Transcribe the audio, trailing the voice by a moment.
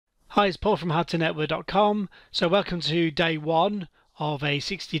Hi, it's Paul from howtonetwork.com. So welcome to day one of a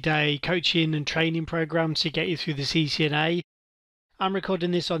 60-day coaching and training program to get you through the CCNA. I'm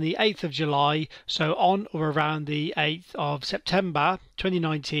recording this on the 8th of July, so on or around the 8th of September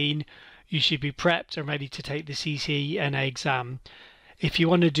 2019, you should be prepped and ready to take the CCNA exam. If you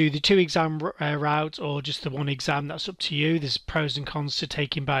want to do the two exam route or just the one exam, that's up to you. There's pros and cons to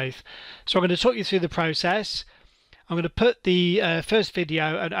taking both. So I'm going to talk you through the process. I'm going to put the first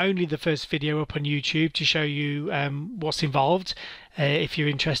video and only the first video up on YouTube to show you what's involved if you're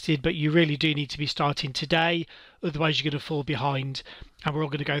interested, but you really do need to be starting today, otherwise you're going to fall behind, and we're all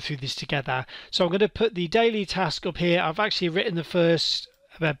going to go through this together. So I'm going to put the daily task up here. I've actually written the first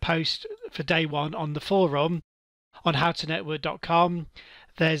post for day one on the forum on howtonetwork.com.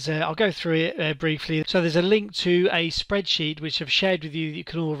 I'll go through it briefly. So there's a link to a spreadsheet which I've shared with you that you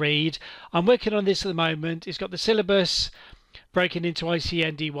can all read. I'm working on this at the moment. It's got the syllabus broken into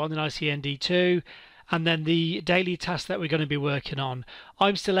ICND1 and ICND2, and then the daily tasks that we're going to be working on.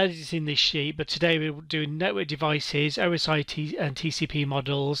 I'm still editing this sheet, but today we're doing network devices, OSI and TCP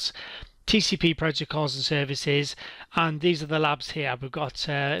models, TCP protocols and services, and these are the labs here. We've got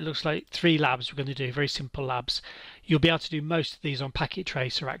it looks like 3 labs we're going to do, very simple labs. You'll be able to do most of these on Packet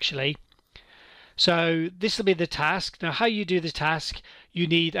Tracer actually. So this will be the task. Now how you do the task, you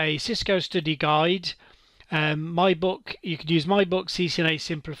need a Cisco study guide. My book, you can use my book CCNA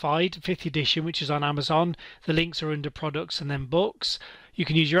Simplified 5th edition, which is on Amazon. The links are under products and then books. You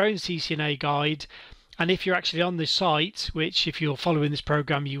can use your own CCNA guide. And if you're actually on this site, which if you're following this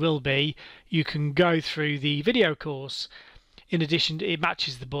program you will be, you can go through the video course. In addition, it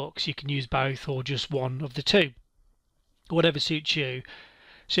matches the books. You can use both or just one of the two, whatever suits you.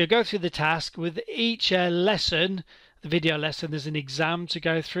 So you'll go through the task. With each lesson, the video lesson, there's an exam to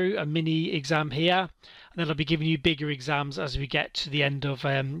go through, a mini exam here, and then I'll be giving you bigger exams as we get to the end of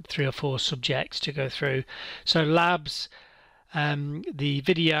 3 or 4 subjects to go through. So labs, the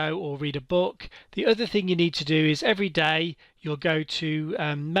video, or read a book. The other thing you need to do is every day you'll go to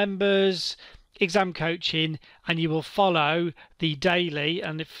members, exam coaching, and you will follow the daily,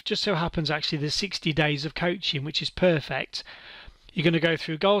 and if just so happens actually there's 60 days of coaching, which is perfect. You're going to go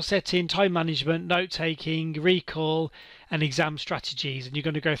through goal setting, time management, note taking, recall, and exam strategies, and you're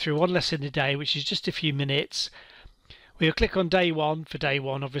going to go through one lesson a day, which is just a few minutes. We'll click on day one for day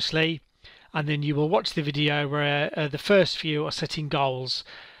one obviously, and then you will watch the video where the first few are setting goals,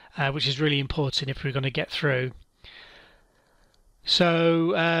 which is really important if we're going to get through.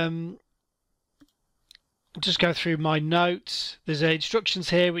 So just go through my notes. There's instructions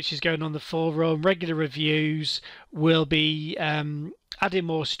here which is going on the forum, regular reviews. We'll be adding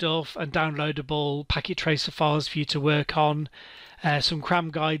more stuff and downloadable Packet Tracer files for you to work on, some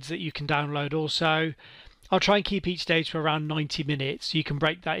cram guides that you can download also. I'll try and keep each day to around 90 minutes. You can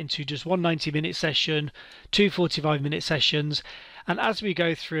break that into just one 90-minute session, 2 45-minute sessions, and as we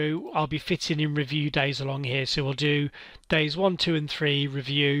go through I'll be fitting in review days along here. So we'll do days 1, 2 and 3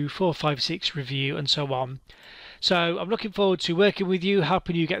 review, 4, 5, 6 review, and so on. So I'm looking forward to working with you,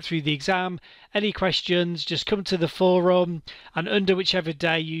 helping you get through the exam. Any questions, just come to the forum, and under whichever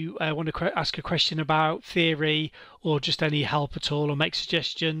day you want to ask a question about theory or just any help at all or make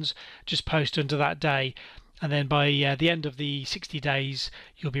suggestions, just post under that day. And then by the end of the 60 days,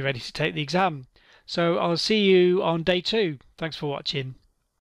 you'll be ready to take the exam. So I'll see you on day 2. Thanks for watching.